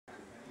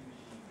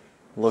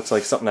Looks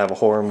like something out of a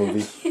horror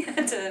movie. Yeah,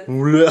 it does.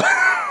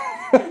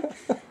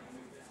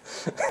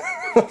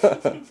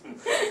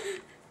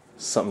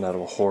 Something out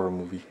of a horror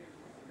movie.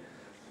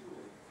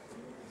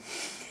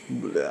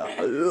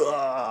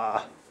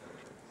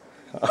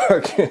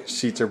 Our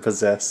sheets are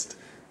possessed.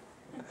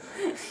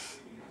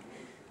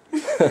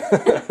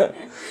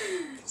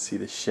 See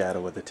the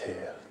shadow of the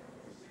tail.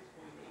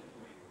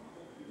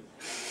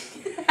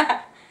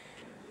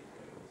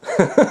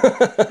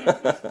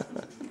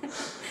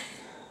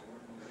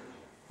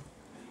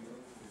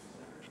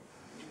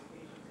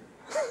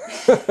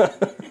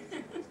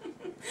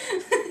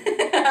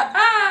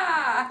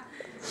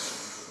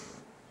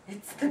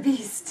 It's the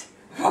beast.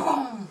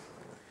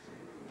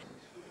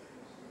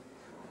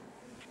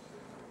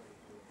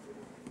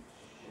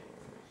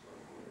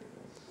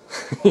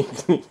 You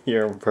can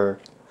hear him purr.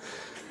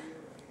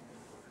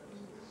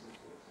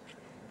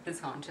 His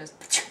haunches.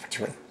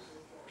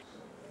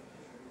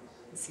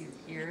 See his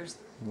ears.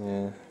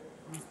 Yeah.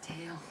 His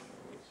tail.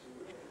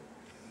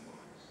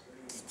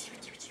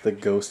 The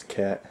ghost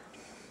cat.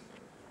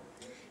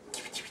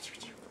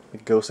 The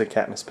ghost of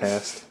Katniss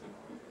past.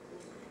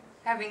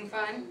 Having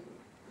fun?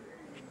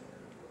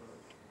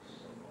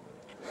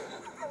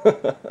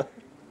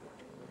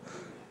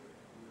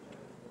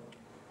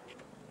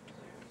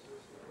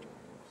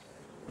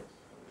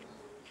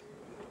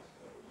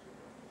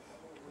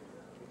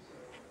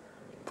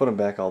 Put him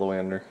back all the way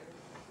under.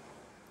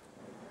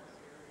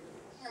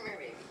 Come here,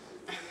 baby.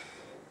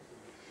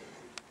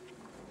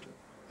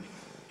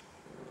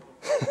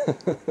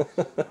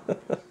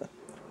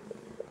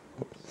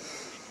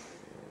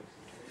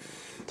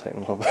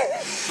 Tighten him up.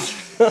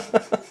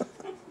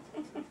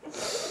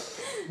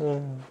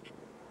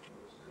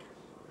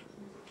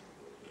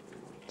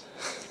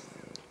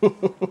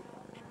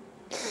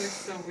 It's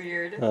so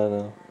weird. I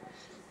know.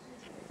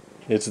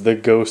 It's the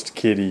ghost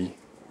kitty.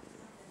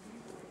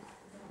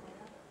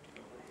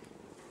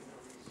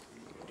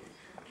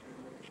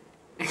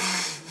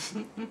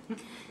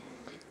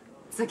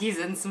 It's like he's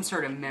in some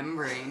sort of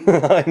membrane.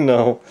 I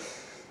know.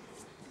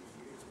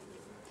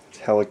 It's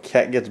how a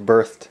cat gets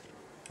birthed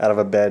out of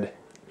a bed.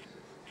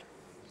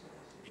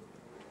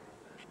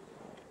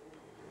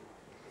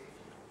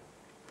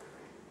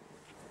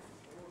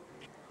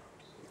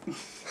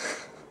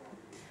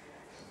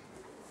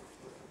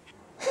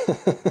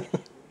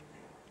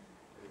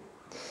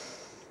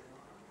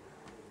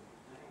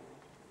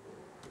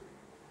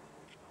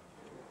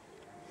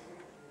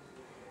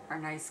 Our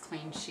nice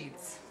clean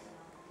sheets.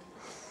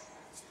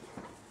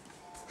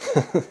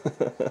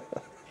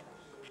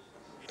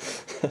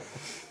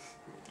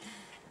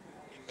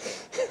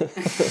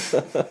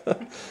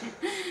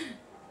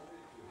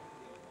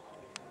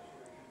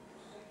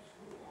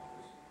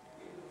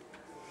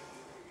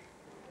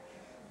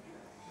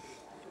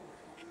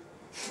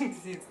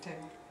 See his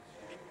tail.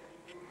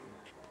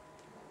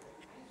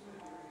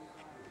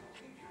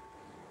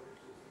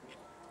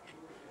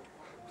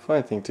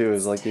 Funny thing too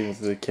is like even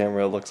through the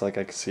camera it looks like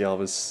I can see all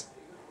of his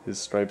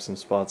stripes and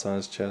spots on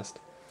his chest.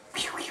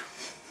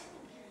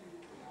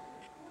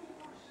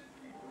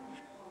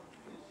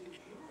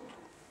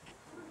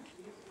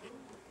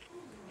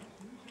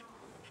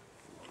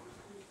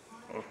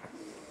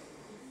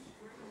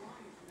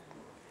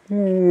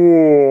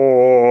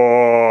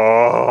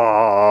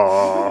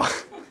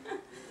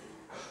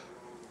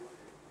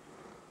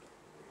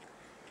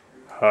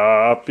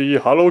 Happy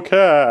Hollow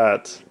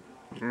Cat.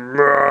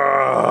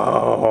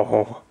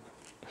 Meow.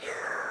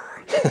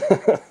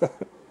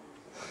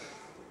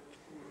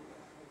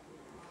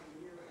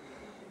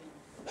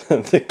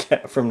 The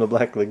cat from the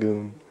Black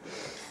Lagoon.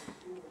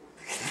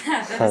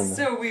 That is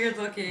so weird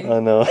looking. I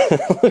know.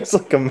 It looks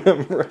like a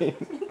membrane.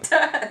 It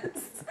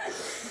does.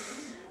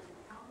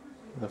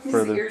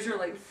 His ears are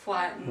like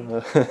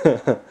flattened.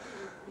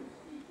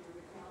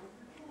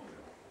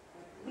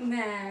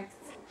 Next.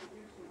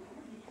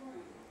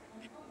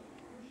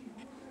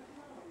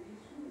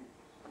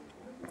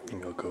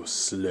 We'll go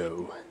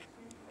slow.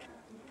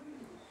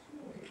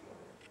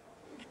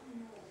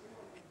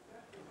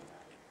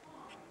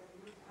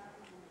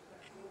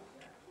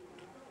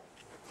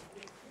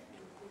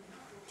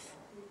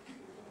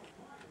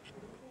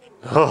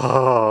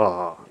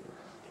 Ah!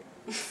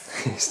 You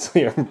still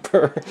hear him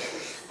purr.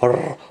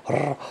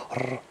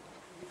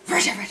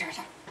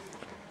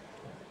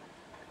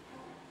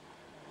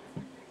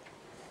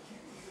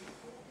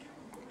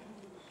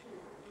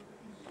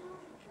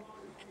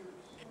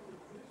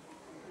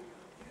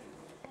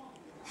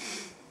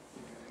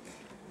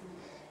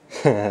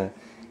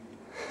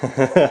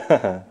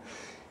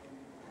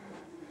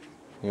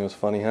 You know what's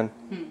funny, hun?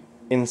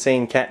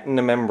 Insane cat in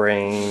the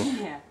membrane.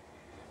 Yeah.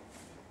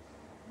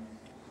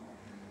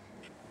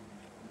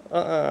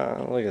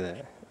 Look at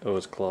that. Oh,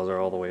 his claws are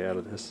all the way out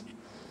of this.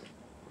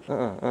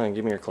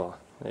 Give me your claw.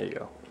 There you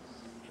go.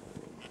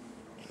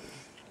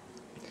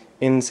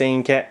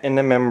 Insane cat in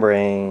the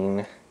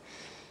membrane.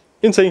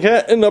 Insane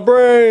cat in the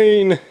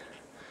brain.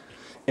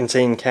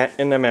 Insane cat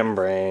in the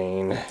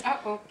membrane.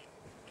 Uh-oh.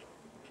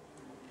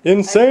 I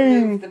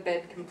Insane! moved the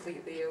bed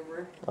completely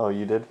over. Oh,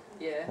 you did?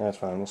 Yeah. That's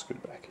fine. We'll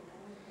scoot back.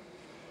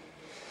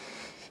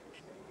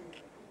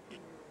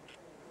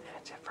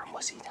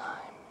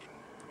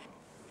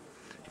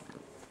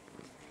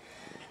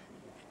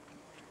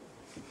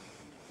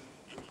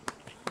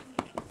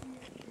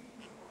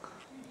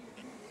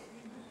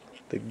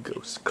 The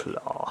ghost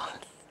claw.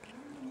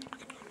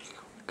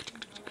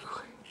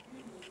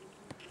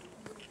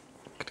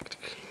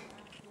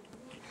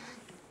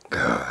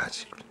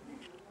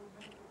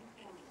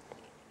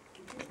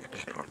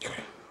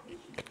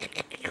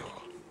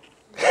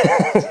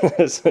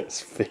 That's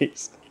his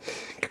face.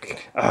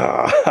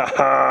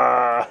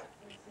 Ah,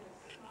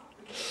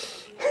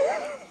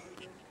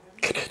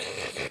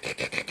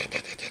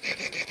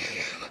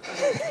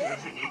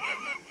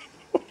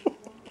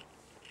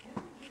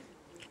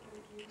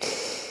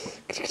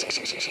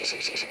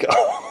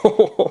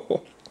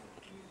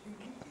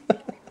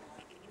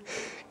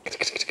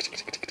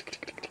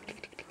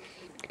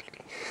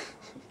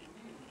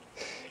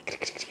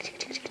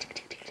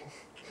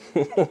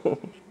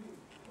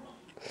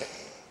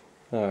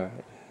 All right.